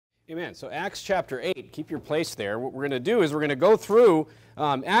Amen. So Acts chapter 8, keep your place there. What we're going to do is we're going to go through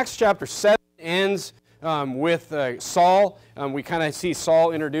Acts chapter 7 ends with Saul. We kind of see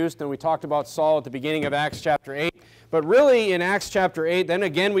Saul introduced, and we talked about Saul at the beginning of Acts chapter 8. But really in Acts chapter 8, then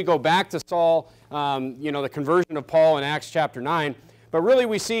again we go back to Saul, the conversion of Paul in Acts chapter 9. But really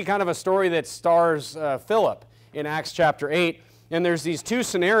we see kind of a story that stars Philip in Acts chapter 8. And there's these two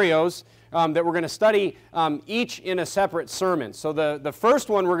scenarios that we're going to study, each in a separate sermon. So the first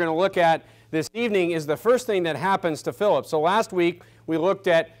one we're going to look at this evening is the first thing that happens to Philip. So last week we looked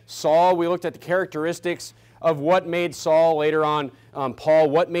at Saul, we looked at the characteristics of what made Saul, later on Paul,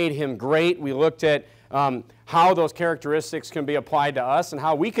 what made him great. We looked at how those characteristics can be applied to us and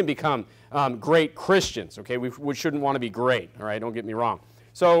how we can become great Christians. Okay, we shouldn't want to be great, all right, don't get me wrong.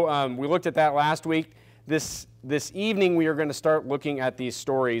 So we looked at that last week. This evening we are going to start looking at these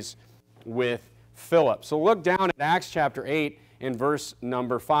stories with Philip. So look down at Acts chapter 8 in verse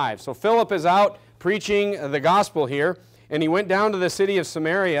number 5. So Philip is out preaching the gospel here, and he went down to the city of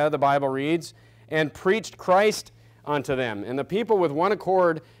Samaria, the Bible reads, and preached Christ unto them. And the people with one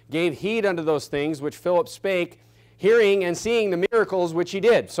accord gave heed unto those things which Philip spake, hearing and seeing the miracles which he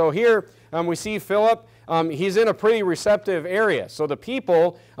did. So here we see Philip, he's in a pretty receptive area. So the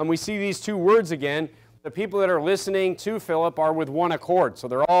people, we see these two words again, the people that are listening to Philip are with one accord. So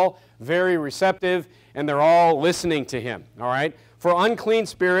they're all very receptive, and they're all listening to him. All right? For unclean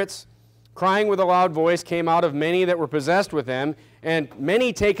spirits, crying with a loud voice, came out of many that were possessed with them, and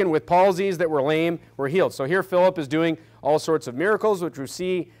many taken with palsies that were lame were healed. So here Philip is doing all sorts of miracles, which we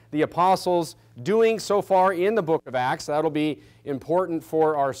see the apostles doing so far in the book of Acts. That'll be important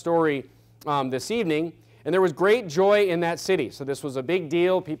for our story this evening. And there was great joy in that city. So this was a big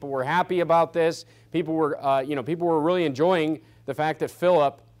deal. People were happy about this. People were really enjoying the fact that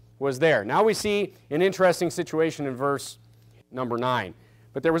Philip was there. Now we see an interesting situation in verse number 9.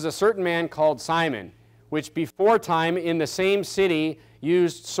 But there was a certain man called Simon, which before time in the same city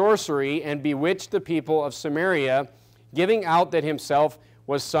used sorcery and bewitched the people of Samaria, giving out that himself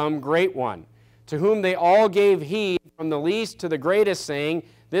was some great one, to whom they all gave heed from the least to the greatest, saying,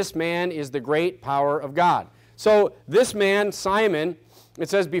 this man is the great power of God. So this man, Simon, it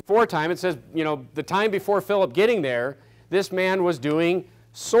says before time, it says, the time before Philip getting there, this man was doing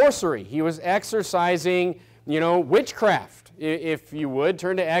sorcery. He was exercising, witchcraft. If you would,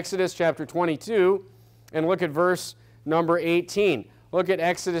 turn to Exodus chapter 22 and look at verse number 18. Look at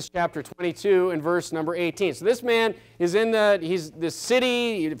Exodus chapter 22 and verse number 18. So this man is in the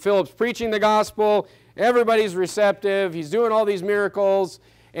city, Philip's preaching the gospel, everybody's receptive, he's doing all these miracles,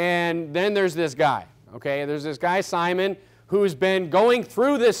 and then there's this guy, okay? There's this guy, Simon, who's been going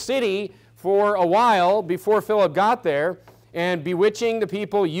through this city for a while before Philip got there and bewitching the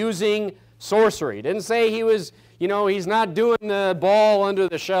people using sorcery. It didn't say he was, he's not doing the ball under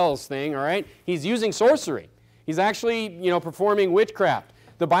the shells thing, all right? He's using sorcery. He's actually, performing witchcraft.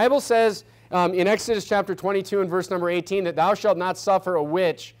 The Bible says in Exodus chapter 22 and verse number 18 that thou shalt not suffer a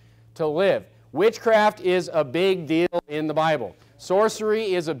witch to live. Witchcraft is a big deal in the Bible.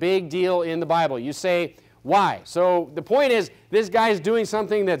 Sorcery is a big deal in the Bible. You say, why? So the point is, this guy's doing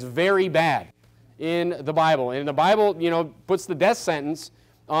something that's very bad in the Bible. And the Bible, puts the death sentence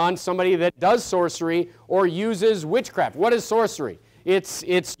on somebody that does sorcery or uses witchcraft. What is sorcery? It's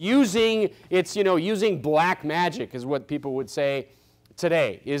using black magic is what people would say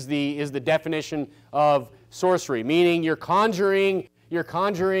today is the definition of sorcery, meaning you're conjuring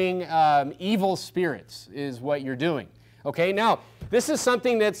evil spirits is what you're doing. Okay, now this is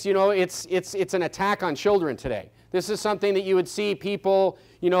something that's it's an attack on children today. This is something that you would see people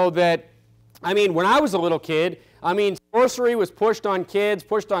when I was a little kid, sorcery was pushed on kids,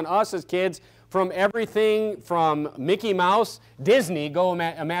 pushed on us as kids, from everything from Mickey Mouse, Disney,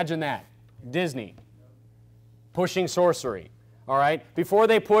 imagine that, Disney, pushing sorcery, all right? Before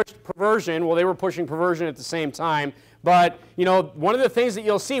they pushed perversion, well, they were pushing perversion at the same time, but, one of the things that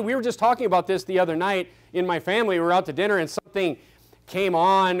you'll see, we were just talking about this the other night in my family, we were out to dinner and something came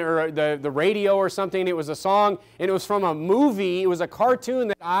on, or the radio or something, it was a song, and it was from a movie, it was a cartoon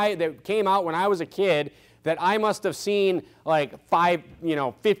that came out when I was a kid, that I must have seen like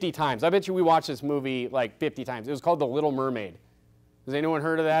 50 times. I bet you we watched this movie like 50 times. It was called The Little Mermaid. Has anyone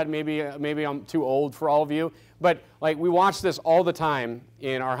heard of that? Maybe I'm too old for all of you. But like we watched this all the time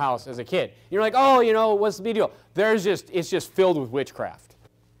in our house as a kid. You're like, oh, what's the big deal? It's just filled with witchcraft.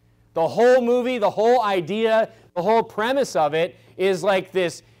 The whole movie, the whole idea, the whole premise of it is like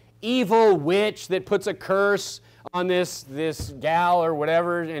this evil witch that puts a curse on this gal or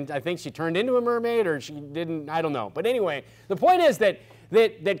whatever, and I think she turned into a mermaid, or she didn't, I don't know. But anyway, the point is that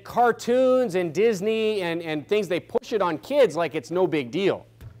cartoons and Disney and things, they push it on kids like it's no big deal.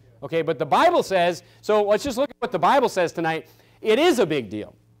 Okay, but the Bible says, so let's just look at what the Bible says tonight. It is a big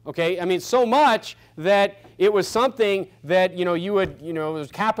deal. Okay, I mean, so much that it was something that, it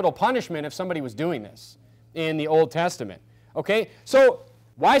was capital punishment if somebody was doing this in the Old Testament. Okay, so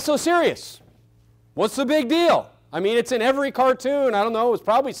why so serious? What's the big deal? I mean, it's in every cartoon. I don't know, it's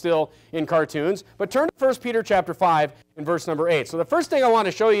probably still in cartoons. But turn to 1 Peter chapter 5 and verse number 8. So the first thing I want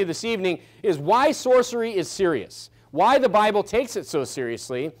to show you this evening is why sorcery is serious, why the Bible takes it so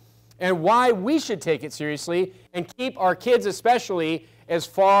seriously, and why we should take it seriously and keep our kids especially as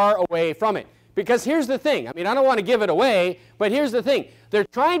far away from it. Because here's the thing. I mean, I don't want to give it away, but here's the thing. They're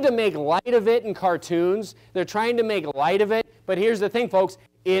trying to make light of it in cartoons. They're trying to make light of it, but here's the thing, folks.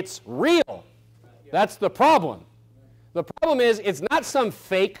 It's real. That's the problem. The problem is it's not some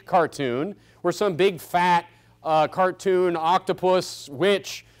fake cartoon where some big fat cartoon octopus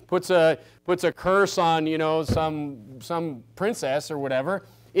witch puts a curse on, some princess or whatever.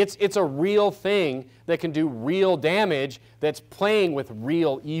 It's a real thing that can do real damage that's playing with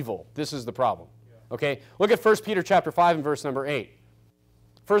real evil. This is the problem. Okay? Look at 1 Peter chapter 5 and verse number 8.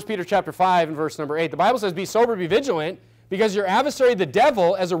 1 Peter chapter 5 and verse number 8. The Bible says, "Be sober, be vigilant, because your adversary the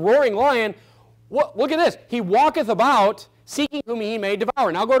devil, as a roaring lion," look at this, "he walketh about, seeking whom he may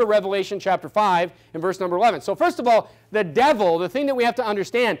devour." Now go to Revelation chapter 5 and verse number 11. So first of all, the devil, the thing that we have to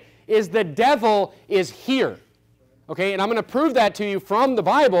understand is the devil is here. Okay, and I'm going to prove that to you from the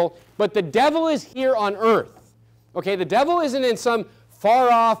Bible, but the devil is here on earth. Okay, the devil isn't in some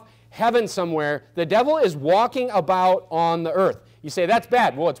far-off heaven somewhere. The devil is walking about on the earth. You say, that's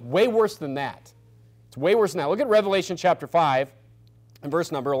bad. Well, it's way worse than that. It's way worse than that. Look at Revelation chapter 5 and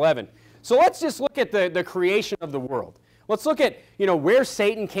verse number 11. So let's just look at the creation of the world. Let's look at, where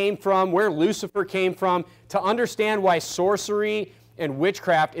Satan came from, where Lucifer came from, to understand why sorcery and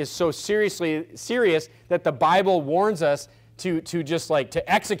witchcraft is so serious that the Bible warns us to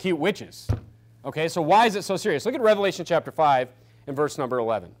execute witches. Okay, so why is it so serious? Look at Revelation chapter 5 and verse number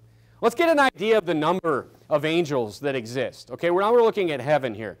 11. Let's get an idea of the number of angels that exist. Okay, now we're looking at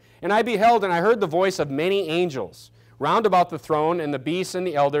heaven here. "And I beheld, and I heard the voice of many angels round about the throne, and the beasts and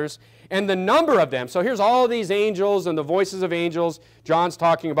the elders, and the number of them," so here's all these angels and the voices of angels John's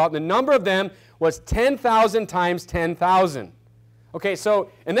talking about, "the number of them was 10,000 times 10,000. Okay, so,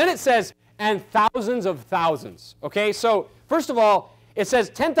 and then it says, "and thousands of thousands." Okay, so first of all, it says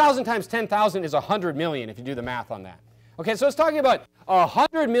 10,000 times 10,000 is 100 million if you do the math on that. Okay, so it's talking about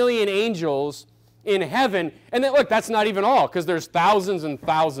 100 million angels in heaven, and then look, that's not even all, because there's thousands and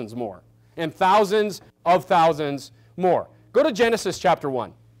thousands more, and thousands of thousands more. Go to Genesis chapter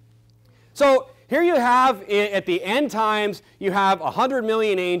 1. So here you have, at the end times, you have 100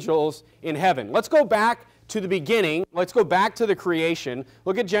 million angels in heaven. Let's go back to the beginning. Let's go back to the creation.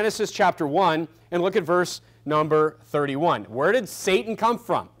 Look at Genesis chapter 1 and look at verse number 31. Where did Satan come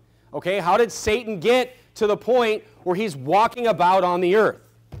from? Okay, how did Satan get to the point where he's walking about on the earth?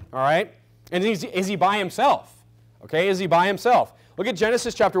 All right, and is he by himself? Okay, is he by himself? Look at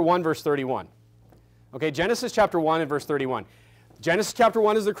Genesis chapter 1 verse 31. Okay, Genesis chapter 1 and verse 31. Genesis chapter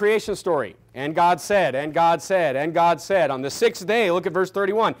 1 is the creation story. "And God said, and God said, and God said." On the sixth day, look at verse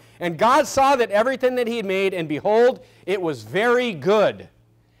 31. "And God saw that everything that he had made, and behold, it was very good.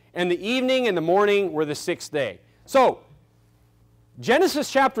 And the evening and the morning were the sixth day." So, Genesis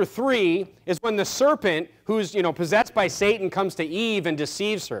chapter 3 is when the serpent, who's possessed by Satan, comes to Eve and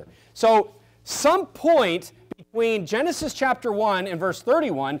deceives her. So, some point between Genesis chapter 1 and verse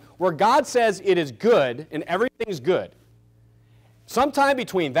 31, where God says it is good and everything's good, sometime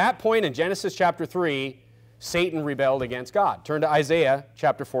between that point and Genesis chapter 3, Satan rebelled against God. Turn to Isaiah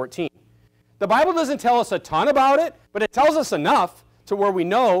chapter 14. The Bible doesn't tell us a ton about it, but it tells us enough to where we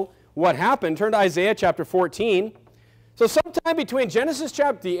know what happened. Turn to Isaiah chapter 14. So sometime between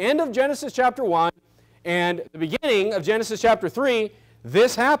the end of Genesis chapter 1 and the beginning of Genesis chapter 3,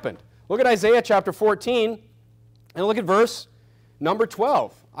 this happened. Look at Isaiah chapter 14 and look at verse number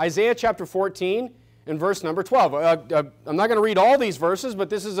 12. Isaiah chapter 14 and verse number 12. I'm not going to read all these verses, but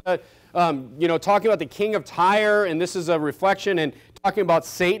this is talking about the king of Tyre, and this is a reflection and talking about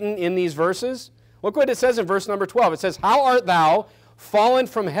Satan in these verses. Look what it says in verse number 12. It says, "How art thou fallen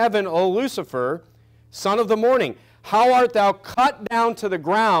from heaven, O Lucifer, son of the morning? How art thou cut down to the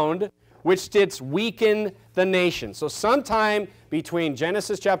ground, which didst weaken the nation?" So sometime between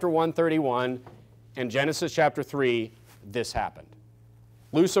Genesis chapter 1:31 and Genesis chapter 3, this happened.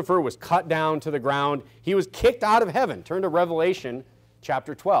 Lucifer was cut down to the ground. He was kicked out of heaven. Turn to Revelation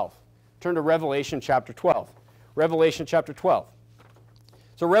chapter 12. Turn to Revelation chapter 12. Revelation chapter 12.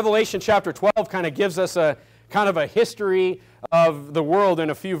 So Revelation chapter 12 kind of gives us a kind of a history of the world in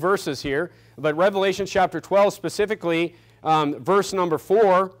a few verses here. But Revelation chapter 12 specifically, verse number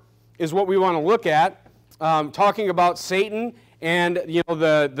 4, is what we want to look at, talking about Satan, and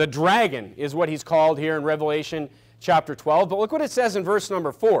the dragon is what he's called here in Revelation chapter 12. But look what it says in verse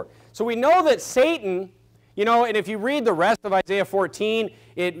number 4. So we know that Satan, and if you read the rest of Isaiah 14,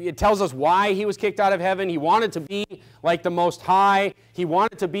 it tells us why he was kicked out of heaven. He wanted to be like the Most High. He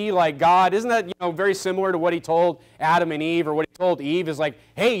wanted to be like God. Isn't that very similar to what he told Adam and Eve, or what he told Eve is like,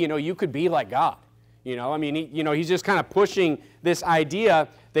 hey, you could be like God. He's just kind of pushing this idea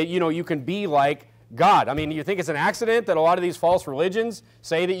that, you can be like God. I mean, you think it's an accident that a lot of these false religions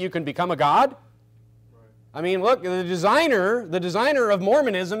say that you can become a god? Right. I mean, look, the designer of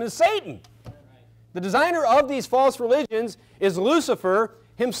Mormonism is Satan. Right. The designer of these false religions is Lucifer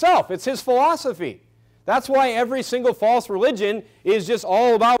himself. It's his philosophy. That's why every single false religion is just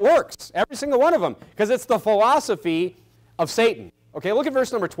all about works. Every single one of them. Because it's the philosophy of Satan. Okay, look at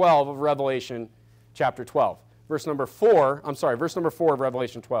verse number 12 of Revelation chapter 12. Verse number 4 of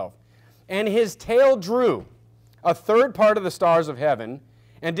Revelation 12. And his tail drew a third part of the stars of heaven,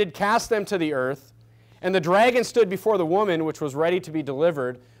 and did cast them to the earth. And the dragon stood before the woman, which was ready to be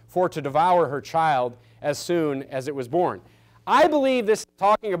delivered, for to devour her child as soon as it was born. I believe this is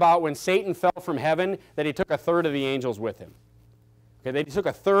talking about when Satan fell from heaven, that he took a third of the angels with him. Okay, that he took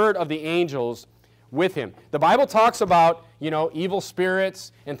a third of the angels with him. The Bible talks about, evil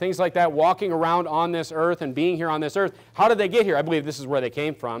spirits and things like that walking around on this earth and being here on this earth. How did they get here? I believe this is where they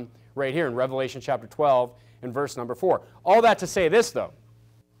came from, right here in Revelation chapter 12 and verse number 4. All that to say this, though.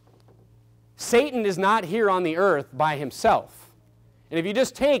 Satan is not here on the earth by himself. And if you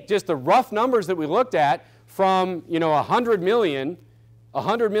just take the rough numbers that we looked at from, 100 million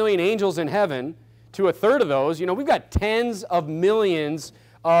angels in heaven to a third of those, we've got tens of millions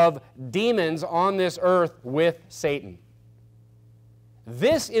of demons on this earth with Satan.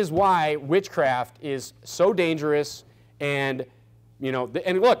 This is why witchcraft is so dangerous, and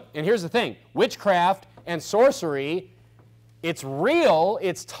look, and here's the thing, witchcraft and sorcery, it's real,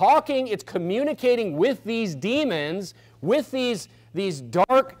 it's talking, it's communicating with these demons, with these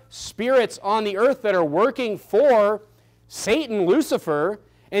dark spirits on the earth that are working for Satan, Lucifer,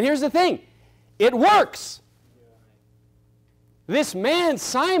 and here's the thing, it works. This man,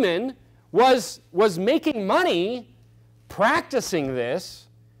 Simon, was making money practicing this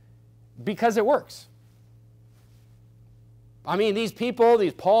because it works. I mean, these people,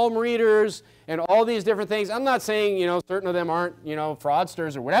 these palm readers, and all these different things, I'm not saying, certain of them aren't,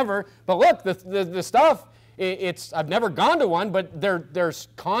 fraudsters or whatever, but look, the stuff, I've never gone to one, but they're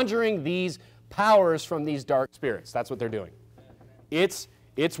conjuring these powers from these dark spirits. That's what they're doing. It's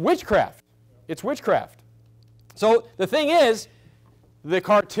witchcraft. It's witchcraft. So the thing is, the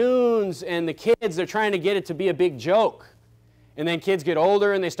cartoons and the kids, they're trying to get it to be a big joke. And then kids get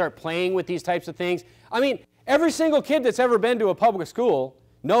older and they start playing with these types of things. I mean, every single kid that's ever been to a public school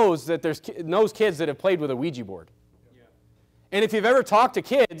knows kids that have played with a Ouija board. Yeah. And if you've ever talked to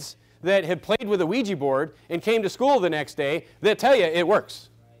kids that have played with a Ouija board and came to school the next day, they'll tell you it works.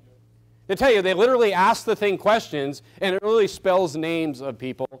 They tell you they literally ask the thing questions, and it literally spells names of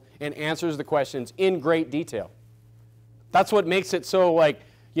people and answers the questions in great detail. That's what makes it so,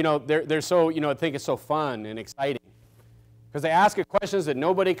 they're so, I think it's so fun and exciting. Because they ask it questions that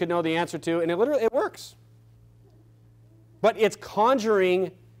nobody could know the answer to, and it works. But it's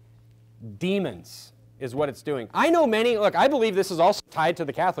conjuring demons is what it's doing. I know many, I believe this is also tied to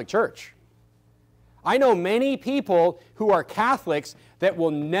the Catholic Church. I know many people who are Catholics that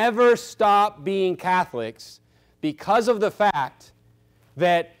will never stop being Catholics because of the fact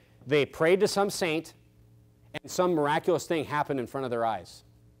that they prayed to some saint and some miraculous thing happened in front of their eyes.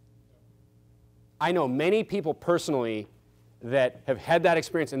 I know many people personally that have had that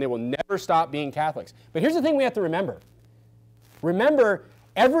experience, and they will never stop being Catholics. But here's the thing we have to remember. Remember,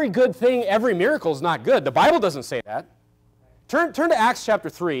 every good thing, every miracle is not good. The Bible doesn't say that. Turn to Acts chapter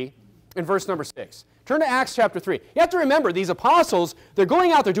 3 and verse number 6. Turn to Acts chapter 3. You have to remember, these apostles, they're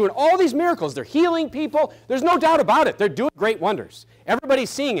going out, they're doing all these miracles. They're healing people. There's no doubt about it. They're doing great wonders. Everybody's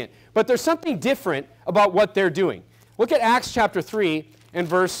seeing it. But there's something different about what they're doing. Look at Acts chapter 3 and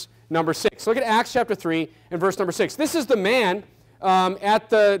verse number 6. Look at Acts chapter 3 and verse number 6. This is the man at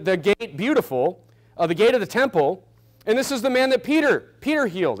the gate beautiful, the gate of the temple, and this is the man that Peter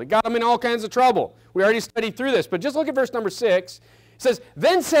healed. It got him in all kinds of trouble. We already studied through this, but just look at verse number 6. It says,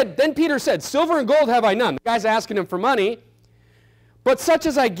 Then Peter said, silver and gold have I none. The guy's asking him for money, but such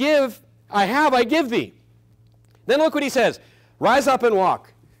as I give thee. Then look what he says, rise up and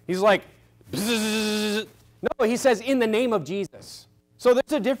walk. He's like, bzzz. No, he says, in the name of Jesus. So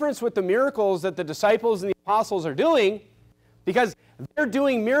there's a difference with the miracles that the disciples and the apostles are doing, because they're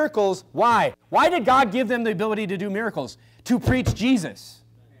doing miracles. Why? Why did God give them the ability to do miracles? To preach Jesus.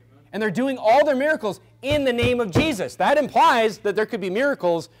 And they're doing all their miracles in the name of Jesus. That implies that there could be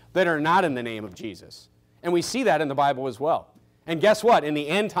miracles that are not in the name of Jesus. And we see that in the Bible as well. And guess what? In the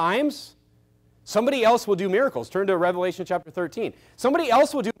end times, somebody else will do miracles. Turn to Revelation chapter 13. Somebody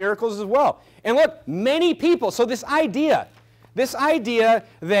else will do miracles as well. And look, many people, so this idea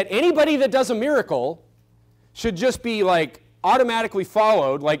that anybody that does a miracle should just be like automatically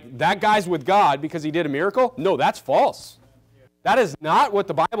followed, like that guy's with God because he did a miracle. No, that's false. That is not what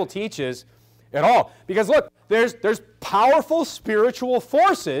the Bible teaches at all. Because look, there's powerful spiritual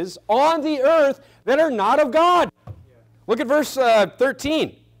forces on the earth that are not of God. Look at verse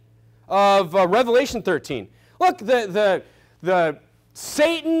 13 of Revelation 13. Look, the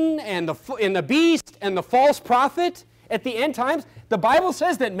Satan and the beast and the false prophet at the end times, the Bible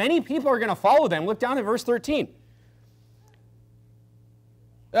says that many people are going to follow them. Look down at verse 13.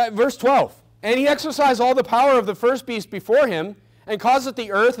 Verse 12. And he exercised all the power of the first beast before him, and causeth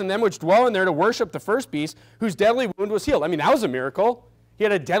the earth and them which dwell in there to worship the first beast, whose deadly wound was healed. I mean, that was a miracle. He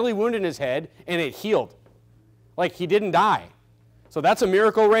had a deadly wound in his head, and it healed. Like, he didn't die. So that's a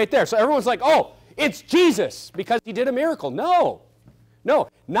miracle right there. So everyone's like, oh, it's Jesus because he did a miracle. No. No,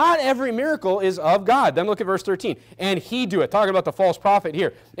 not every miracle is of God. Then look at verse 13. And he doeth, talking about the false prophet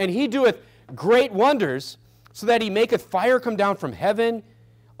here, and he doeth great wonders, so that he maketh fire come down from heaven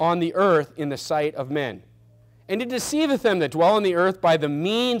on the earth in the sight of men. And it deceiveth them that dwell on the earth by the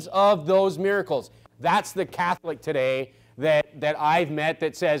means of those miracles. That's the Catholic today that I've met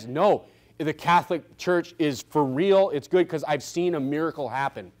that says, no, the Catholic Church is for real. It's good because I've seen a miracle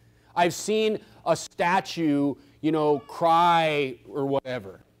happen. I've seen a statue, cry or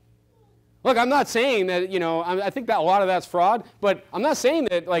whatever. Look, I'm not saying that, I think that a lot of that's fraud, but I'm not saying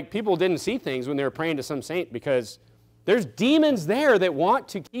that, like, people didn't see things when they were praying to some saint, because there's demons there that want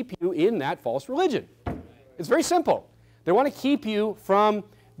to keep you in that false religion. It's very simple. They want to keep you from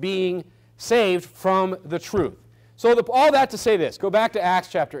being saved from the truth. So all that to say this. Go back to Acts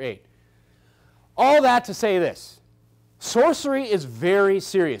chapter 8. All that to say this. Sorcery is very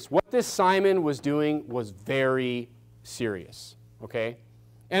serious. What this Simon was doing was very serious. Okay?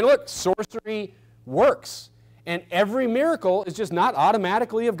 And look, sorcery works. And every miracle is just not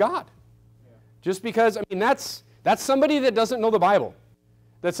automatically of God. Just because, that's somebody that doesn't know the Bible.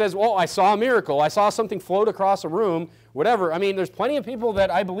 That says, well, I saw a miracle. I saw something float across a room, whatever. There's plenty of people that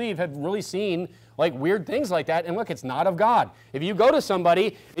I believe have really seen like weird things like that. And look, it's not of God. If you go to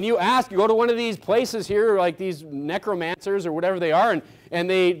somebody and you go to one of these places here, like these necromancers or whatever they are, and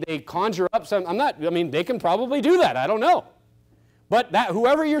they conjure up some, they can probably do that. I don't know. But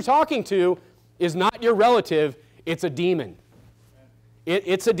whoever you're talking to is not your relative. It's a demon.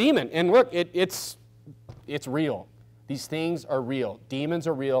 It's a demon. And look, it's real. These things are real. Demons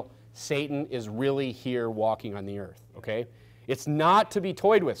are real. Satan is really here walking on the earth, okay? It's not to be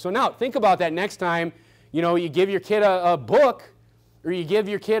toyed with. So now, think about that next time, you give your kid a book, or you give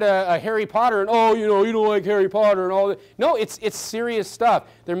your kid a Harry Potter, and, oh, you don't like Harry Potter and all that. No, it's serious stuff.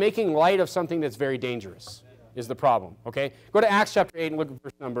 They're making light of something that's very dangerous, is the problem, okay? Go to Acts chapter 8 and look at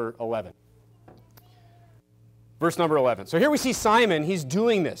verse number 11. Verse number 11. So here we see Simon. He's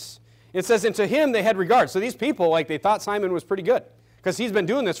doing this. It says, and to him they had regard. So these people, they thought Simon was pretty good because he's been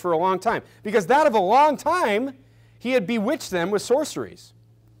doing this for a long time. Because that of a long time, he had bewitched them with sorceries.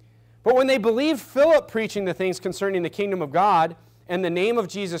 But when they believed Philip preaching the things concerning the kingdom of God and the name of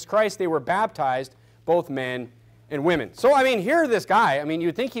Jesus Christ, they were baptized, both men and women. So, here this guy,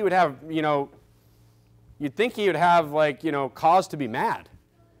 you'd think he would have, cause to be mad.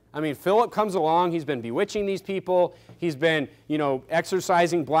 Philip comes along, he's been bewitching these people, he's been,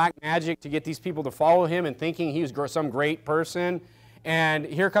 exercising black magic to get these people to follow him and thinking he's some great person. And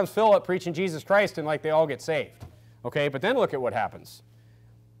here comes Philip preaching Jesus Christ, and they all get saved. Okay, but then look at what happens.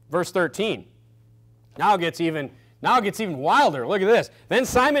 Verse 13. Now it gets even wilder. Look at this. Then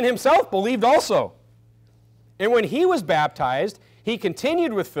Simon himself believed also. And when he was baptized, he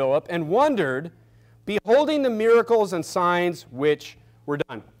continued with Philip and wondered, beholding the miracles and signs which were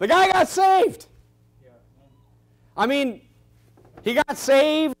done. The guy got saved. He got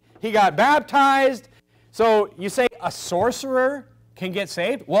saved, he got baptized. So you say a sorcerer can get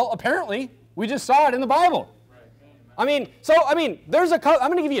saved? Well, apparently, we just saw it in the Bible. There's I'm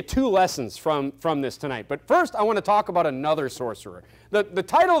going to give you 2 lessons from this tonight. But first, I want to talk about another sorcerer. The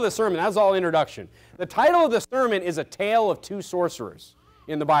title of the sermon, that's all introduction. The title of the sermon is A Tale of 2 Sorcerers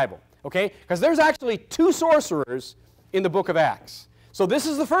in the Bible. Okay? Because there's actually 2 sorcerers in the book of Acts. So this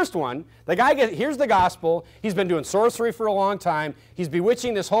is the first one. The guy hears the gospel. He's been doing sorcery for a long time. He's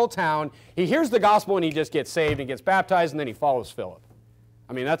bewitching this whole town. He hears the gospel and he just gets saved and gets baptized, and then he follows Philip.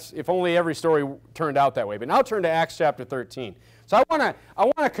 I mean, that's if only every story turned out that way. But now turn to Acts chapter 13. So I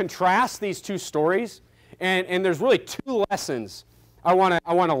want to contrast these two stories, and there's really two lessons I want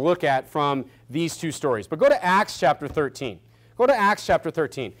to look at from these two stories. But go to Acts chapter 13. Go to Acts chapter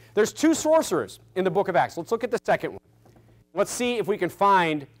 13. There's two sorcerers in the book of Acts. Let's look at the second one. Let's see if we can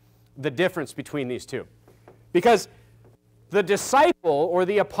find the difference between these two. Because the disciple or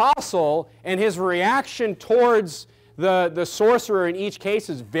the apostle and his reaction towards the sorcerer in each case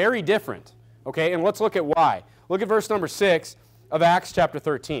is very different. Okay, and let's look at why. Look at verse number 6 of Acts chapter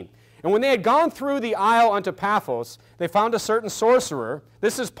 13. And when they had gone through the isle unto Paphos, they found a certain sorcerer.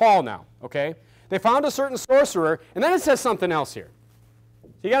 This is Paul now, okay? They found a certain sorcerer, and then it says something else here. So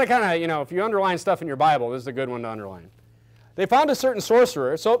you got to kind of, if you underline stuff in your Bible, this is a good one to underline. They found a certain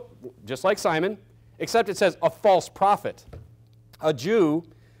sorcerer, so just like Simon, except it says a false prophet, a Jew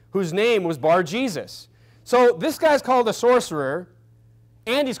whose name was Bar-Jesus. So this guy's called a sorcerer,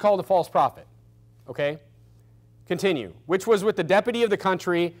 and he's called a false prophet, okay? Continue. Which was with the deputy of the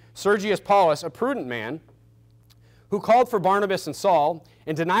country, Sergius Paulus, a prudent man, who called for Barnabas and Saul,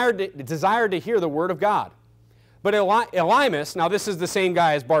 and desired to hear the word of God. But Elymas, now this is the same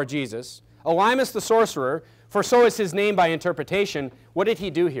guy as Bar-Jesus, Elymas the sorcerer, for so is his name by interpretation, what did he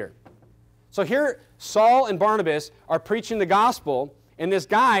do here? So here, Saul and Barnabas are preaching the gospel, and this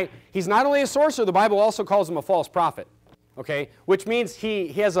guy, he's not only a sorcerer, the Bible also calls him a false prophet, okay? Which means he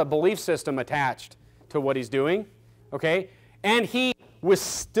has a belief system attached to what he's doing, okay? And he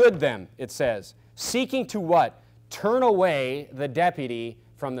withstood them, it says, seeking to what? Turn away the deputy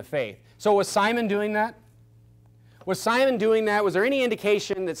from the faith. So was Simon doing that? Was Simon doing that? Was there any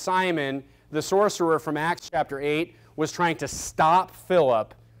indication that Simon, the sorcerer from Acts chapter 8, was trying to stop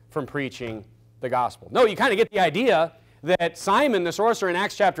Philip from preaching the gospel? No, you kind of get the idea that Simon, the sorcerer in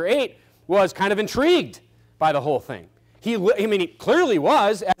Acts chapter 8, was kind of intrigued by the whole thing. He clearly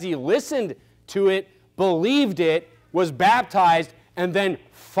was, as he listened to it, believed it, was baptized, and then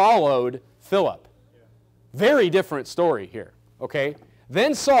followed Philip. Very different story here, okay?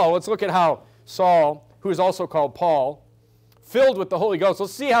 Then Saul, let's look at how Saul, who is also called Paul, filled with the Holy Ghost.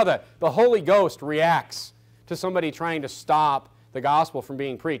 Let's see how the Holy Ghost reacts to somebody trying to stop the gospel from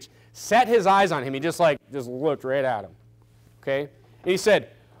being preached. Set his eyes on him. He just looked right at him, okay? And he said,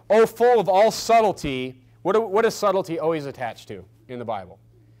 "O full of all subtlety," what is subtlety always attached to in the Bible?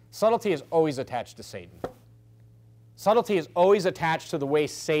 Subtlety is always attached to Satan. Subtlety is always attached to the way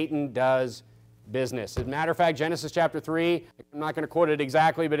Satan does business. As a matter of fact, Genesis chapter 3, I'm not going to quote it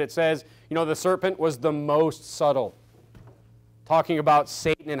exactly, but it says, the serpent was the most subtle. Talking about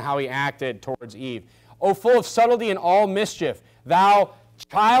Satan and how he acted towards Eve. "O full of subtlety and all mischief, thou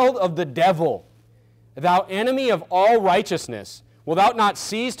child of the devil, thou enemy of all righteousness, will thou not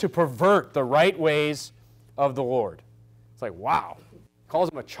cease to pervert the right ways of the Lord?" It's like, wow. Calls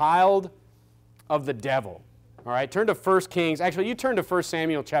him a child of the devil. All right, turn to 1 Kings. Actually, you turn to 1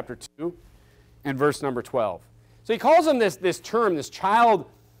 Samuel chapter 2 and verse number 12. So he calls him this term, this child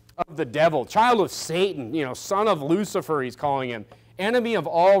of the devil, child of Satan, son of Lucifer, he's calling him, enemy of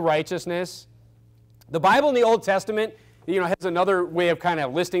all righteousness. The Bible in the Old Testament, has another way of kind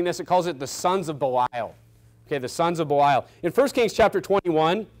of listing this. It calls it the sons of Belial. Okay, the sons of Belial. In 1 Kings chapter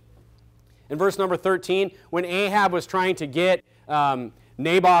 21, in verse number 13, when Ahab was trying to get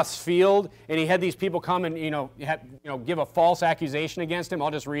Naboth's field, and he had these people come and give a false accusation against him.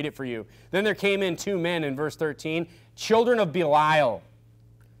 I'll just read it for you. "Then there came in 2 men," in verse 13, "children of Belial,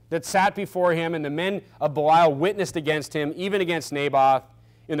 that sat before him, and the men of Belial witnessed against him, even against Naboth,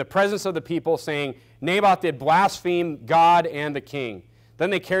 in the presence of the people, saying, Naboth did blaspheme God and the king. Then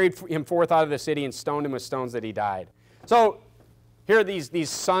they carried him forth out of the city and stoned him with stones that he died." So here are these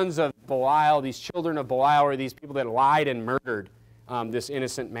sons of Belial, these children of Belial, are these people that lied and murdered this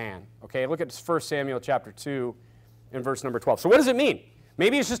innocent man. Okay, look at 1 Samuel chapter 2 and verse number 12. So what does it mean?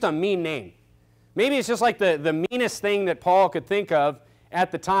 Maybe it's just a mean name. Maybe it's just like the meanest thing that Paul could think of at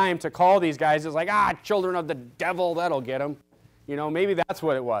the time to call these guys. It's like, children of the devil, that'll get them. Maybe that's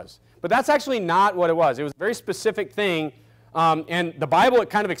what it was. But that's actually not what it was. It was a very specific thing, and the Bible, it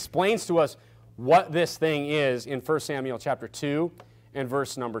kind of explains to us what this thing is in 1 Samuel chapter 2 and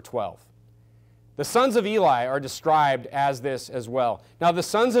verse number 12. The sons of Eli are described as this as well. Now, the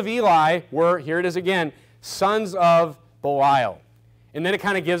sons of Eli were, here it is again, sons of Belial. And then it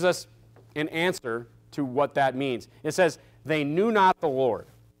kind of gives us an answer to what that means. It says, they knew not the Lord.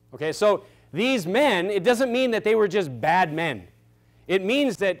 Okay, so these men, it doesn't mean that they were just bad men. It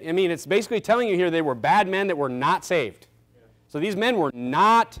means that, it's basically telling you here they were bad men that were not saved. So these men were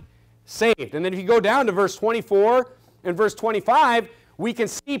not saved. And then if you go down to verse 24 and verse 25, we can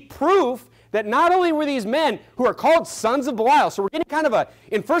see proof that not only were these men who are called sons of Belial, so we're getting kind of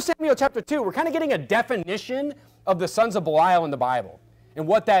in 1 Samuel chapter 2, we're kind of getting a definition of the sons of Belial in the Bible and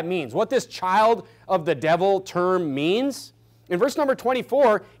what that means, what this child of the devil term means. In verse number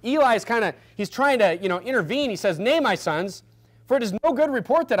 24, Eli is he's trying to, intervene. He says, "Nay, my sons, for it is no good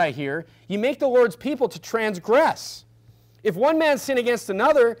report that I hear. You make the Lord's people to transgress. If one man sin against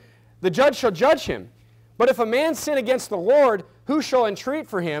another, the judge shall judge him. But if a man sin against the Lord, who shall entreat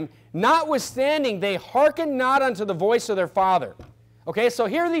for him? Notwithstanding, they hearken not unto the voice of their father." Okay, so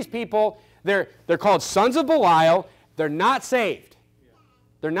here are these people. They're called sons of Belial. They're not saved.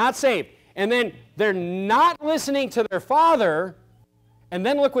 They're not saved. And then they're not listening to their father. And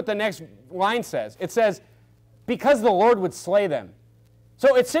then look what the next line says. It says, because the Lord would slay them.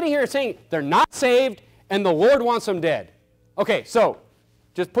 So it's sitting here saying they're not saved and the Lord wants them dead. Okay, so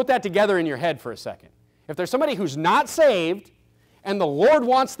just put that together in your head for a second. If there's somebody who's not saved and the Lord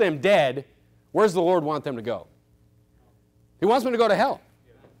wants them dead, where's the Lord want them to go? He wants them to go to hell.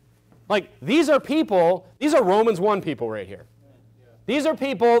 Like, these are people, these are Romans 1 people right here. These are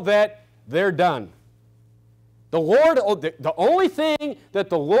people that they're done. The only thing that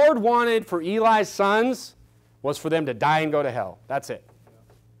the Lord wanted for Eli's sons was for them to die and go to hell. That's it.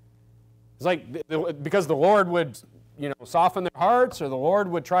 It's like, because the Lord would, soften their hearts, or the Lord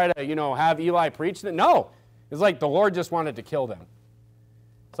would try to, have Eli preach them. No. It's like the Lord just wanted to kill them.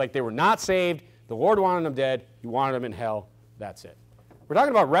 It's like they were not saved. The Lord wanted them dead. He wanted them in hell. That's it. We're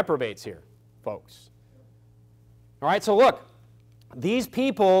talking about reprobates here, folks. All right, so look. These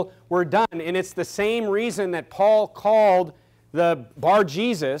people were done, and it's the same reason that Paul called the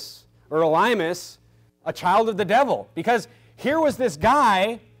Bar-Jesus, or Elymas, a child of the devil. Because here was this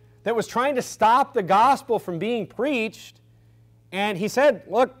guy that was trying to stop the gospel from being preached, and he said,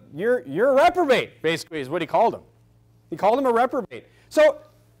 look, you're a reprobate, basically, is what he called him. He called him a reprobate. So,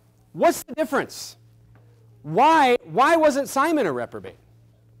 what's the difference? Why wasn't Simon a reprobate?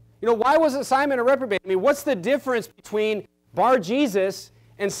 Why wasn't Simon a reprobate? I mean, what's the difference between Bar-Jesus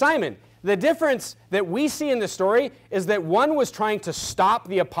and Simon? The difference that we see in the story is that one was trying to stop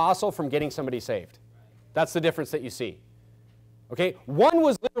the apostle from getting somebody saved. That's the difference that you see. Okay? One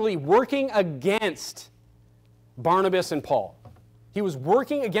was literally working against Barnabas and Paul. He was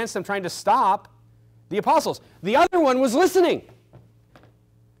working against them, trying to stop the apostles. The other one was listening.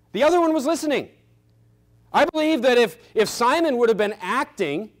 The other one was listening. I believe that if Simon would have been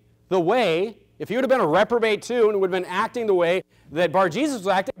acting the way, if he would have been a reprobate too, and would have been acting the way that Bar-Jesus was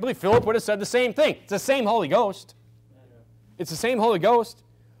acting, I believe Philip would have said the same thing. It's the same Holy Ghost. It's the same Holy Ghost.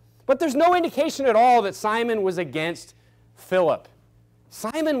 But there's no indication at all that Simon was against Philip.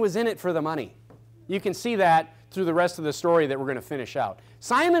 Simon was in it for the money. You can see that through the rest of the story that we're going to finish out.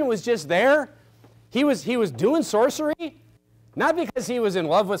 Simon was just there. He was doing sorcery, not because he was in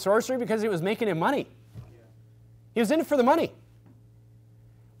love with sorcery, because it was making him money. He was in it for the money.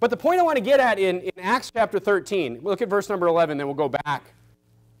 But the point I want to get at in Acts chapter 13, we'll look at verse number 11, then we'll go back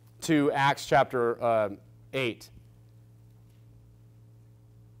to Acts chapter 8.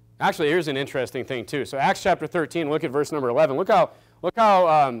 Actually, here's an interesting thing too. So Acts chapter 13, look at verse number 11. Look how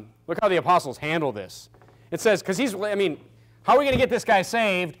the apostles handle this. It says, because how are we going to get this guy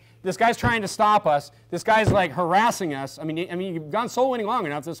saved? This guy's trying to stop us. This guy's like harassing us. I mean, you've gone soul winning long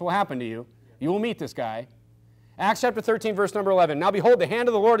enough, this will happen to you. You will meet this guy. Acts chapter 13, verse number 11. Now behold, the hand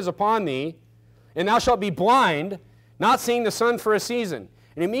of the Lord is upon thee, and thou shalt be blind, not seeing the sun for a season.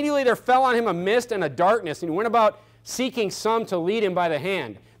 And immediately there fell on him a mist and a darkness, and he went about seeking some to lead him by the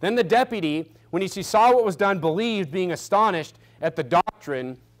hand. Then the deputy, when he saw what was done, believed, being astonished at the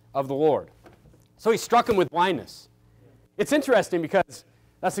doctrine of the Lord. So he struck him with blindness. It's interesting because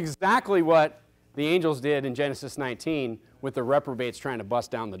that's exactly what the angels did in Genesis 19 with the reprobates trying to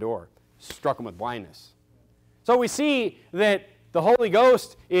bust down the door. Struck him with blindness. So we see that the Holy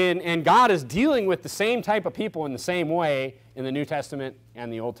Ghost and God is dealing with the same type of people in the same way in the New Testament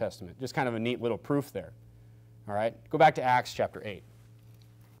and the Old Testament. Just kind of a neat little proof there. All right? Go back to Acts chapter 8.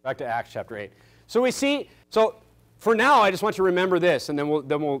 Back to Acts chapter 8. So we see, for now I just want you to remember this, and then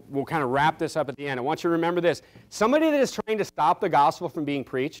we'll kind of wrap this up at the end. I want you to remember this. Somebody that is trying to stop the gospel from being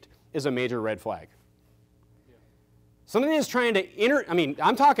preached is a major red flag. Somebody that is trying to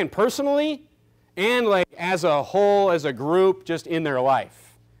I'm talking personally, and like as a whole, as a group, just in their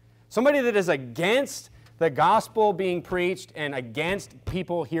life. Somebody that is against the gospel being preached and against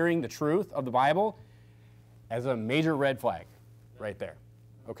people hearing the truth of the Bible as a major red flag right there.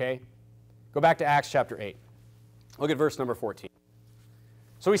 Okay? Go back to Acts chapter 8. Look at verse number 14.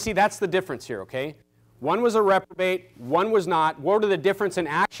 So we see that's the difference here, okay? One was a reprobate, one was not. What are the difference in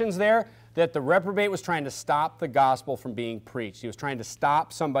actions there? That the reprobate was trying to stop the gospel from being preached. He was trying to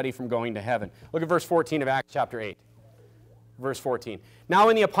stop somebody from going to heaven. Look at verse 14 of Acts chapter 8. Verse 14. Now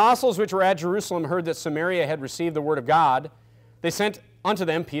when the apostles which were at Jerusalem heard that Samaria had received the word of God, they sent unto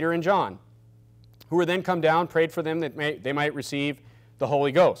them Peter and John, who were then come down, prayed for them that they might receive the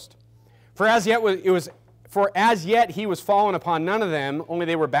Holy Ghost. For as yet he was fallen upon none of them, only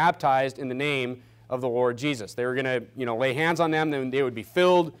they were baptized in the name of the Lord Jesus. They were going to lay hands on them, then they would be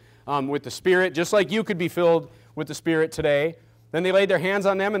filled with the Spirit, just like you could be filled with the Spirit today. Then they laid their hands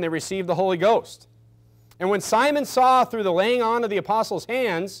on them and they received the Holy Ghost. And when Simon saw through the laying on of the apostles'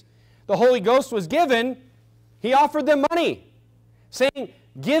 hands, the Holy Ghost was given, he offered them money, saying,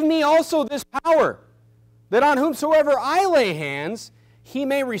 Give me also this power, that on whomsoever I lay hands, he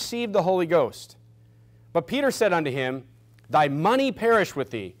may receive the Holy Ghost. But Peter said unto him, Thy money perish with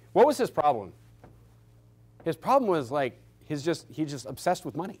thee. What was his problem? His problem was he's just obsessed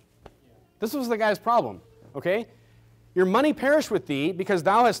with money. This was the guy's problem, okay? Your money perish with thee, because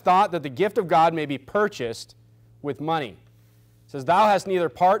thou hast thought that the gift of God may be purchased with money. It says, Thou hast neither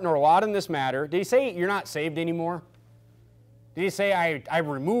part nor lot in this matter. Did he say you're not saved anymore? Did he say, I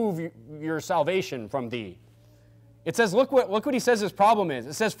remove your salvation from thee? It says, look what he says his problem is.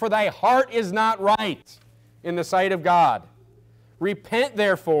 It says, For thy heart is not right in the sight of God. Repent,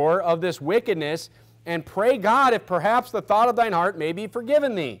 therefore, of this wickedness, and pray God if perhaps the thought of thine heart may be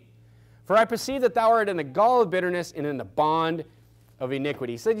forgiven thee. For I perceive that thou art in the gall of bitterness and in the bond of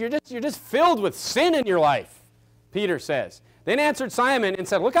iniquity. He said, you're just filled with sin in your life, Peter says. Then answered Simon and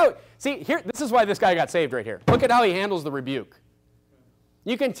said, Look how, see, here, this is why this guy got saved right here. Look at how he handles the rebuke.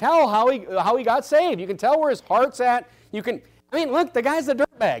 You can tell how he got saved. You can tell where his heart's at. Look, the guy's a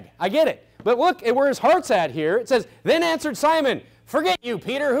dirtbag. I get it. But look at where his heart's at here. It says, Then answered Simon, Forget you,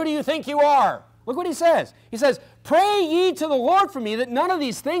 Peter, who do you think you are? Look what he says. He says, Pray ye to the Lord for me, that none of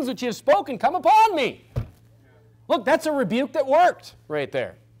these things which ye have spoken come upon me. Look, that's a rebuke that worked right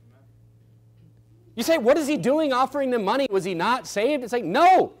there. You say, what is he doing offering them money? Was he not saved? It's like,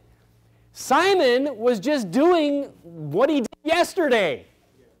 no. Simon was just doing what he did yesterday.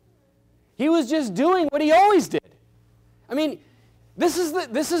 He was just doing what he always did. I mean,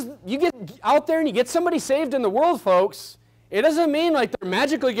 you get out there and you get somebody saved in the world, folks. It doesn't mean like they're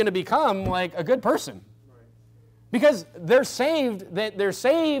magically going to become like a good person. Because they're saved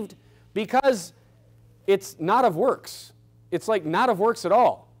because it's not of works. It's like not of works at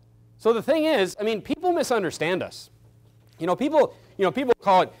all. So the thing is, I mean, people misunderstand us. People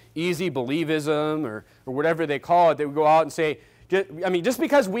call it easy believism or whatever they call it. They would go out and say, just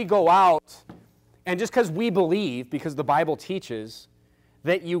because we go out and just because we believe, because the Bible teaches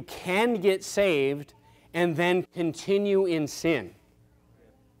that you can get saved and then continue in sin.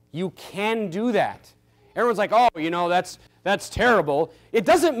 You can do that. Everyone's like, oh, that's terrible. It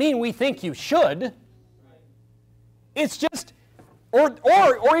doesn't mean we think you should. It's just,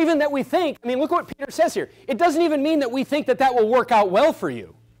 or even that we think, look what Peter says here. It doesn't even mean that we think that will work out well for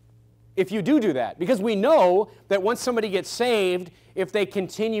you if you do that. Because we know that once somebody gets saved, if they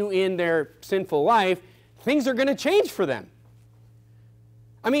continue in their sinful life, things are going to change for them.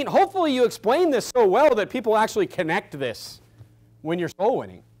 Hopefully you explain this so well that people actually connect this when you're soul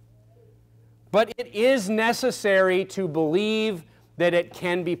winning. But it is necessary to believe that it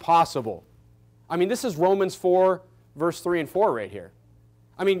can be possible. This is Romans 4, verse 3 and 4 right here.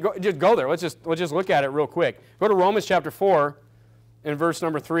 Just go there. Let's just look at it real quick. Go to Romans chapter 4 and verse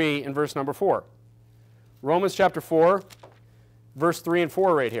number 3 and verse number 4. Romans chapter 4, verse 3 and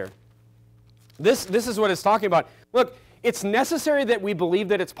 4 right here. This is what it's talking about. Look, it's necessary that we believe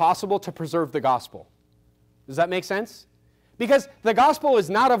that it's possible to preserve the gospel. Does that make sense? Because the gospel is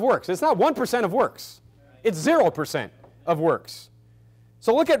not of works. It's not 1% of works. It's 0% of works.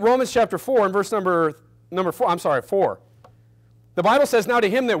 So look at Romans chapter 4 and verse number 4. The Bible says, Now to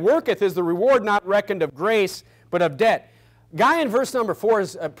him that worketh is the reward not reckoned of grace, but of debt. Guy in verse number 4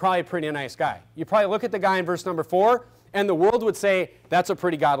 is probably a pretty nice guy. You probably look at the guy in verse number 4, and the world would say, that's a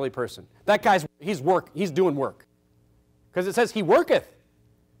pretty godly person. That guy's, he's doing work. Because it says he worketh,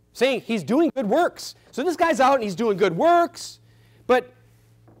 saying he's doing good works. So this guy's out and he's doing good works, but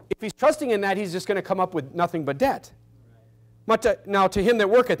if he's trusting in that, he's just going to come up with nothing but debt. Now to him that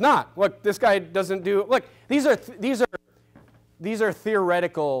worketh not. Look, this guy doesn't do, look, these are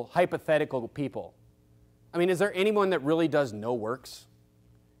theoretical, hypothetical people. Is there anyone that really does no works?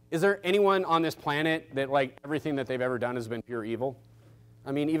 Is there anyone on this planet that everything that they've ever done has been pure evil?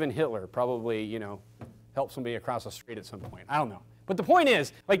 Even Hitler probably, helped somebody across the street at some point. I don't know. But the point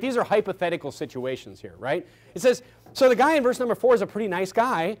is, these are hypothetical situations here, right? It says, so the guy in verse number 4 is a pretty nice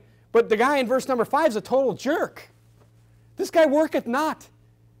guy, But the guy in verse number 5 is a total jerk. This guy worketh not.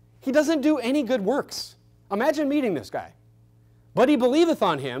 He doesn't do any good works. Imagine meeting this guy. But he believeth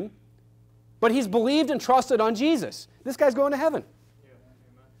on him, but he's believed and trusted on Jesus. This guy's going to heaven.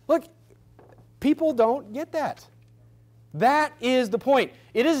 Look, people don't get that. That is the point.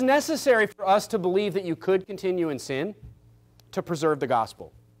 It is necessary for us to believe that you could continue in sin to preserve the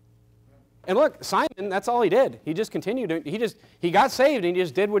gospel. And look, Simon, that's all he did. He just continued. He got saved, and he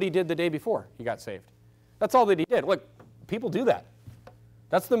just did what he did the day before he got saved. That's all that he did. Look, people do that.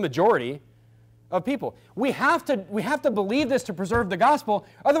 That's the majority of people. We have to believe this to preserve the gospel.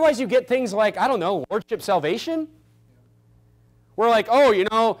 Otherwise, you get things like, I don't know, lordship salvation. We're like, oh,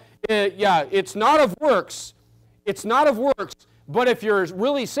 yeah, it's not of works. It's not of works, but if you're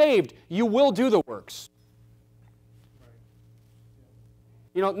really saved, you will do the works.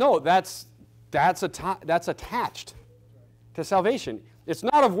 No, that's attached to salvation. It's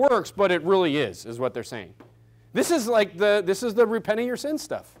not of works, but it really is what they're saying. This is the repenting your sin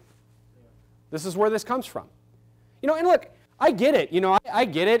stuff. This is where this comes from. And look, I get it. I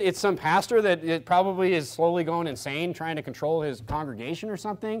get it. It's some pastor that probably is slowly going insane trying to control his congregation or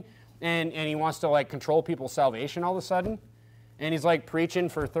something, and he wants to control people's salvation all of a sudden. And he's preaching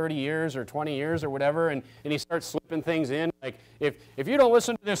for 30 years or 20 years or whatever, and he starts slipping things in. Like, if you don't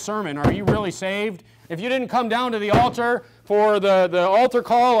listen to this sermon, are you really saved? If you didn't come down to the altar for the altar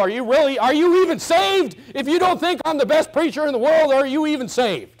call, are you even saved? If you don't think I'm the best preacher in the world, are you even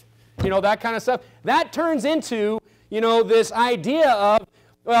saved? That kind of stuff. That turns into, this idea of,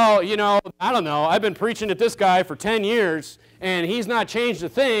 well, I don't know, I've been preaching at this guy for 10 years, and he's not changed a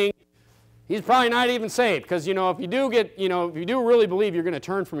thing. He's probably not even saved, because if you do really believe you're going to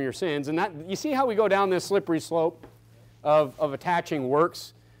turn from your sins, and that, you see how we go down this slippery slope of attaching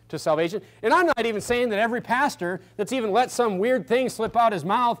works to salvation. And I'm not even saying that every pastor that's even let some weird thing slip out his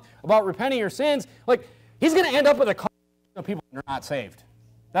mouth about repenting your sins, he's going to end up with a congregation of people that are not saved.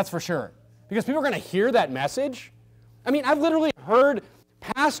 That's for sure, because people are going to hear that message. I mean, I've literally heard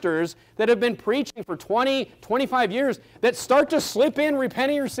pastors that have been preaching for 20, 25 years that start to slip in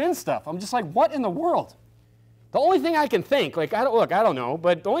repenting your sin stuff. I'm just like, what in the world? The only thing I can think, I don't know,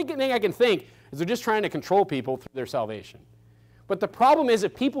 but the only thing I can think is they're just trying to control people through their salvation. But the problem is,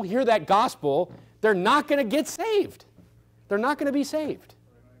 if people hear that gospel, they're not going to get saved. They're not going to be saved.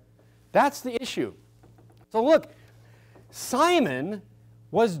 That's the issue. So look, Simon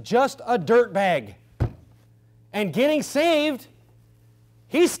was just a dirtbag. And getting saved,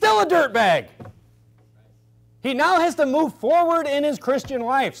 he's still a dirtbag. He now has to move forward in his Christian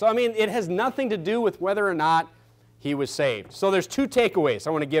life. So, it has nothing to do with whether or not he was saved. So there's two takeaways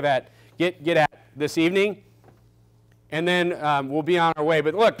I want to get at this evening, and then we'll be on our way.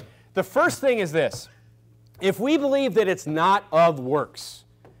 But look, the first thing is this. If we believe that it's not of works,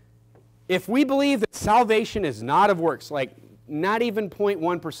 if we believe that salvation is not of works, not even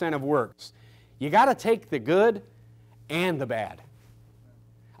 0.1% of works, you got to take the good and the bad.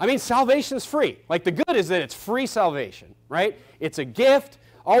 Salvation is free. The good is that it's free salvation, right? It's a gift.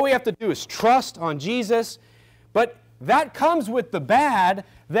 All we have to do is trust on Jesus. But that comes with the bad,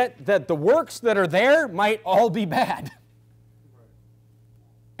 that the works that are there might all be bad.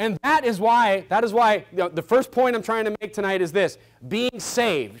 And that is why the first point I'm trying to make tonight is this. Being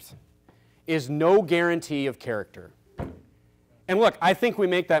saved is no guarantee of character. And look, I think we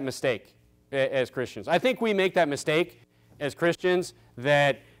make that mistake as Christians. I think we make that mistake as Christians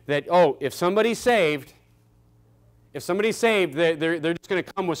that if somebody's saved, they're just going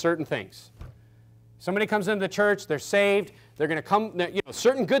to come with certain things. Somebody comes into the church, they're saved, they're going to come,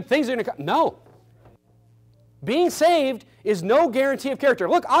 certain good things are going to come. No. Being saved is no guarantee of character.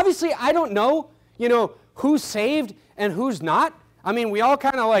 Look, obviously I don't know, who's saved and who's not. We all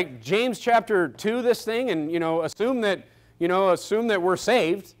kind of James chapter 2 this thing and, assume that we're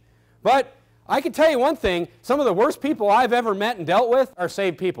saved. But I can tell you one thing, some of the worst people I've ever met and dealt with are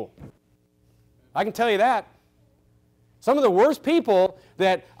saved people. I can tell you that. Some of the worst people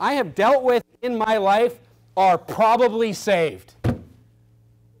that I have dealt with in my life are probably saved.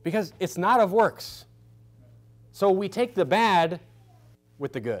 Because it's not of works. So we take the bad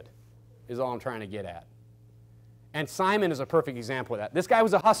with the good, is all I'm trying to get at. And Simon is a perfect example of that. This guy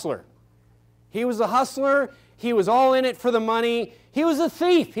was a hustler. He was a hustler. He was all in it for the money. He was a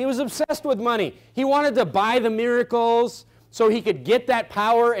thief. He was obsessed with money. He wanted to buy the miracles so he could get that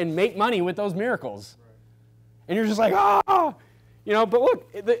power and make money with those miracles. And you're just like, but look,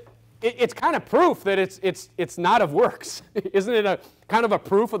 it's kind of proof that it's not of works. Isn't it a kind of a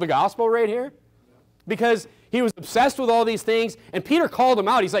proof of the gospel right here? Because he was obsessed with all these things, and Peter called him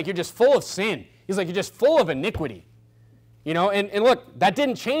out. He's like, you're just full of sin. He's like, you're just full of iniquity. You know, and look, that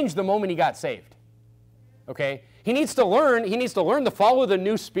didn't change the moment he got saved. Okay? He needs to learn to follow the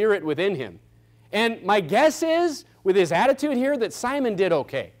new spirit within him. And my guess is, with his attitude here, that Simon did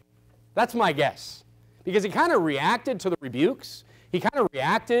okay. That's my guess. Because he kind of reacted to the rebukes. He kind of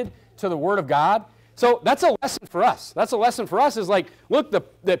reacted to the Word of God. So that's a lesson for us. That's a lesson for us is like, look,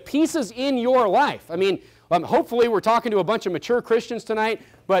 the pieces in your life. I mean, hopefully we're talking to a bunch of mature Christians tonight,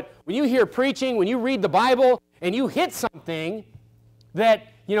 but when you hear preaching, when you read the Bible, and you hit something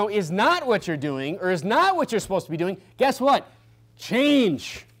that, you know, is not what you're doing or is not what you're supposed to be doing, guess what?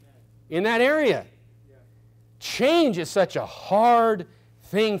 Change in that area. Change is such a hard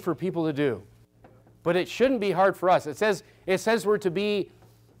thing for people to do. But it shouldn't be hard for us. It says we're to be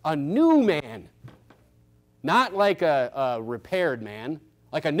a new man. Not like a repaired man,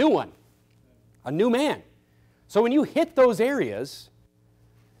 like a new one. A new man. So when you hit those areas,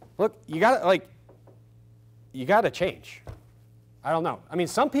 look, you got to change. I don't know. I mean,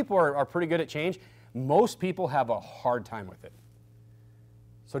 some people are pretty good at change. Most people have a hard time with it.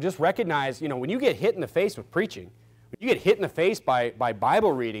 So just recognize, you know, when you get hit in the face with preaching, when you get hit in the face by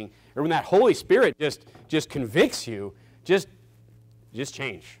Bible reading, or when that Holy Spirit just convicts you, just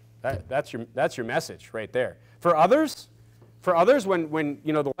change. That's your message right there. For others, when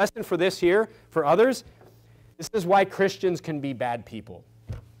you know, the lesson for this here, for others, this is why Christians can be bad people.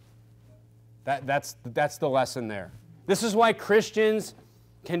 That's the lesson there. This is why Christians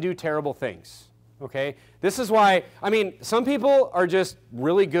can do terrible things. Okay? This is why, I mean, some people are just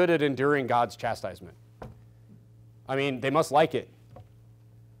really good at enduring God's chastisement. I mean, they must like it.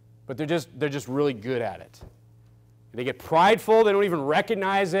 But they're just really good at it. They get prideful, they don't even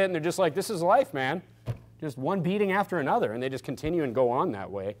recognize it, and they're just like, this is life, man. Just one beating after another, and they just continue and go on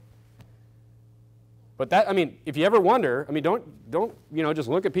that way. But that, I mean, if you ever wonder, I mean, don't you know, just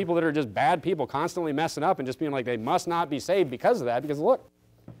look at people that are just bad people constantly messing up and just being like they must not be saved because of that, because look,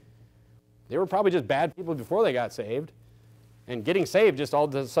 they were probably just bad people before they got saved, and getting saved just all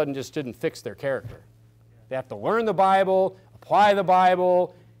of a sudden just didn't fix their character. They have to learn the Bible, apply the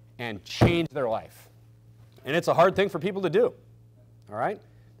Bible, and change their life. And it's a hard thing for people to do. All right?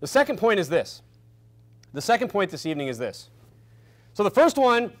 The second point is this. The second point this evening is this. So the first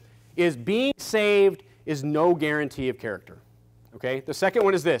one is being saved is no guarantee of character. Okay? The second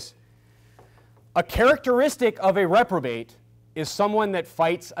one is this. A characteristic of a reprobate is someone that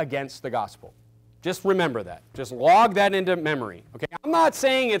fights against the gospel. Just remember that. Just log that into memory. Okay? I'm not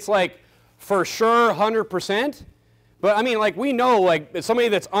saying it's like for sure 100%, but I mean, like, we know, like, somebody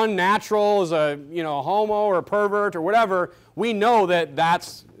that's unnatural is a, you know, a homo or a pervert or whatever, we know that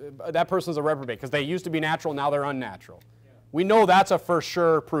that person's a reprobate because they used to be natural, now they're unnatural. Yeah. We know that's a for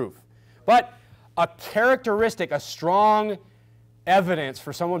sure proof. But a characteristic, a strong evidence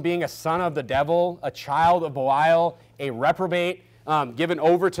for someone being a son of the devil, a child of Belial, a reprobate, given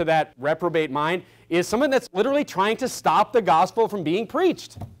over to that reprobate mind, is someone that's literally trying to stop the gospel from being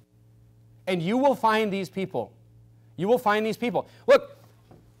preached. And you will find these people. You will find these people. Look,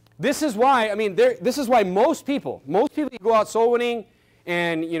 this is why, I mean, this is why most people you go out soul winning,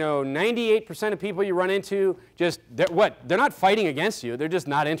 and, you know, 98% of people you run into they're not fighting against you, they're just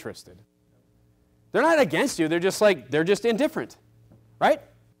not interested. They're not against you, they're just indifferent, right?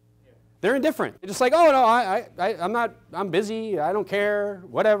 Yeah. They're indifferent. They're just like, oh, no, I'm busy, I don't care,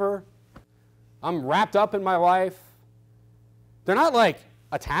 whatever. I'm wrapped up in my life. They're not, like,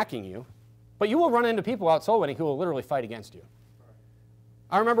 attacking you. But you will run into people out soul winning who will literally fight against you.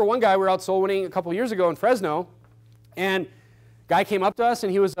 I remember one guy, we were out soul winning a couple years ago in Fresno, and a guy came up to us,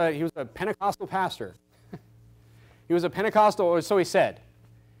 and he was a Pentecostal pastor. He was a Pentecostal, or so he said.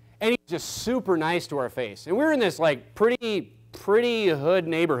 And he was just super nice to our face. And we were in this like pretty hood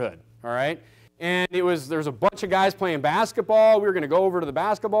neighborhood, all right? And there was a bunch of guys playing basketball. We were going to go over to the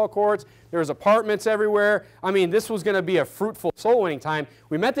basketball courts. There was apartments everywhere. I mean, this was going to be a fruitful soul-winning time.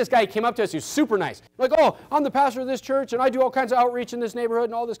 We met this guy. He came up to us. He was super nice. Like, oh, I'm the pastor of this church, and I do all kinds of outreach in this neighborhood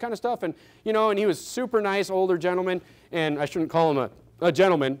and all this kind of stuff. And, you know, and he was super nice, older gentleman. And I shouldn't call him a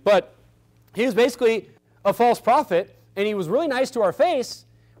gentleman, but he was basically a false prophet, and he was really nice to our face.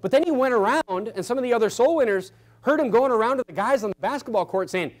 But then he went around, and some of the other soul winners heard him going around to the guys on the basketball court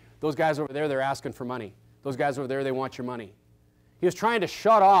saying, those guys over there, they're asking for money. Those guys over there, they want your money. He was trying to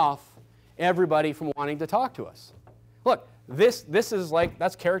shut off everybody from wanting to talk to us. Look, this is like,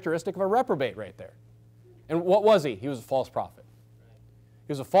 that's characteristic of a reprobate right there. And what was he? He was a false prophet.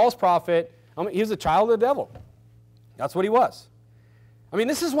 He was a false prophet. He was a child of the devil. That's what he was. I mean,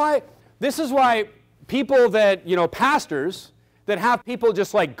 this is why people that, you know, pastors that have people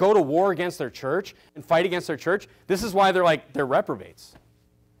just like go to war against their church and fight against their church, this is why they're reprobates.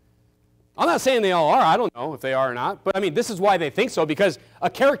 I'm not saying they all are. I don't know if they are or not. But I mean, this is why they think so, because a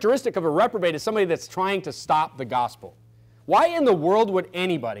characteristic of a reprobate is somebody that's trying to stop the gospel. Why in the world would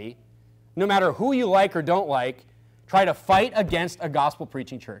anybody, no matter who you like or don't like, try to fight against a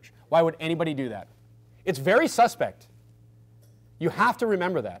gospel-preaching church? Why would anybody do that? It's very suspect. You have to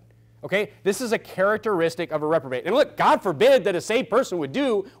remember that. Okay? This is a characteristic of a reprobate. And look, God forbid that a saved person would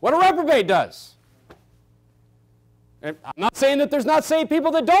do what a reprobate does. And I'm not saying that there's not saved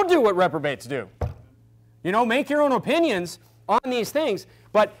people that don't do what reprobates do. You know, make your own opinions on these things.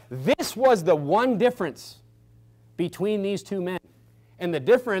 But this was the one difference between these two men. And the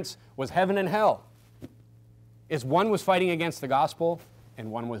difference was heaven and hell. Is one was fighting against the gospel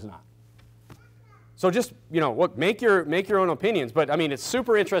and one was not. So just, you know, look, make your own opinions. But, I mean, it's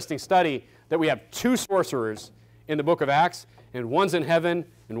super interesting study that we have two sorcerers in the book of Acts, and one's in heaven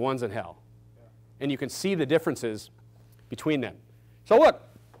and one's in hell. And you can see the differences between them. So look,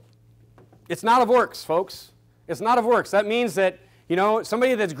 it's not of works, folks. It's not of works. That means that, you know,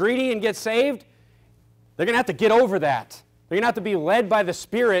 somebody that's greedy and gets saved, they're going to have to get over that. They're going to have to be led by the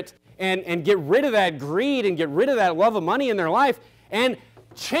Spirit and get rid of that greed and get rid of that love of money in their life and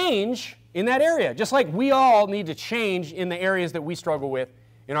change in that area. Just like we all need to change in the areas that we struggle with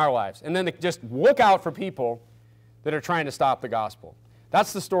in our lives. And then just look out for people that are trying to stop the gospel.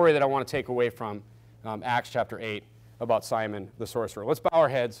 That's the story that I want to take away from Acts chapter 8 about Simon the sorcerer. Let's bow our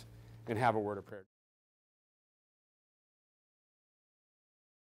heads and have a word of prayer.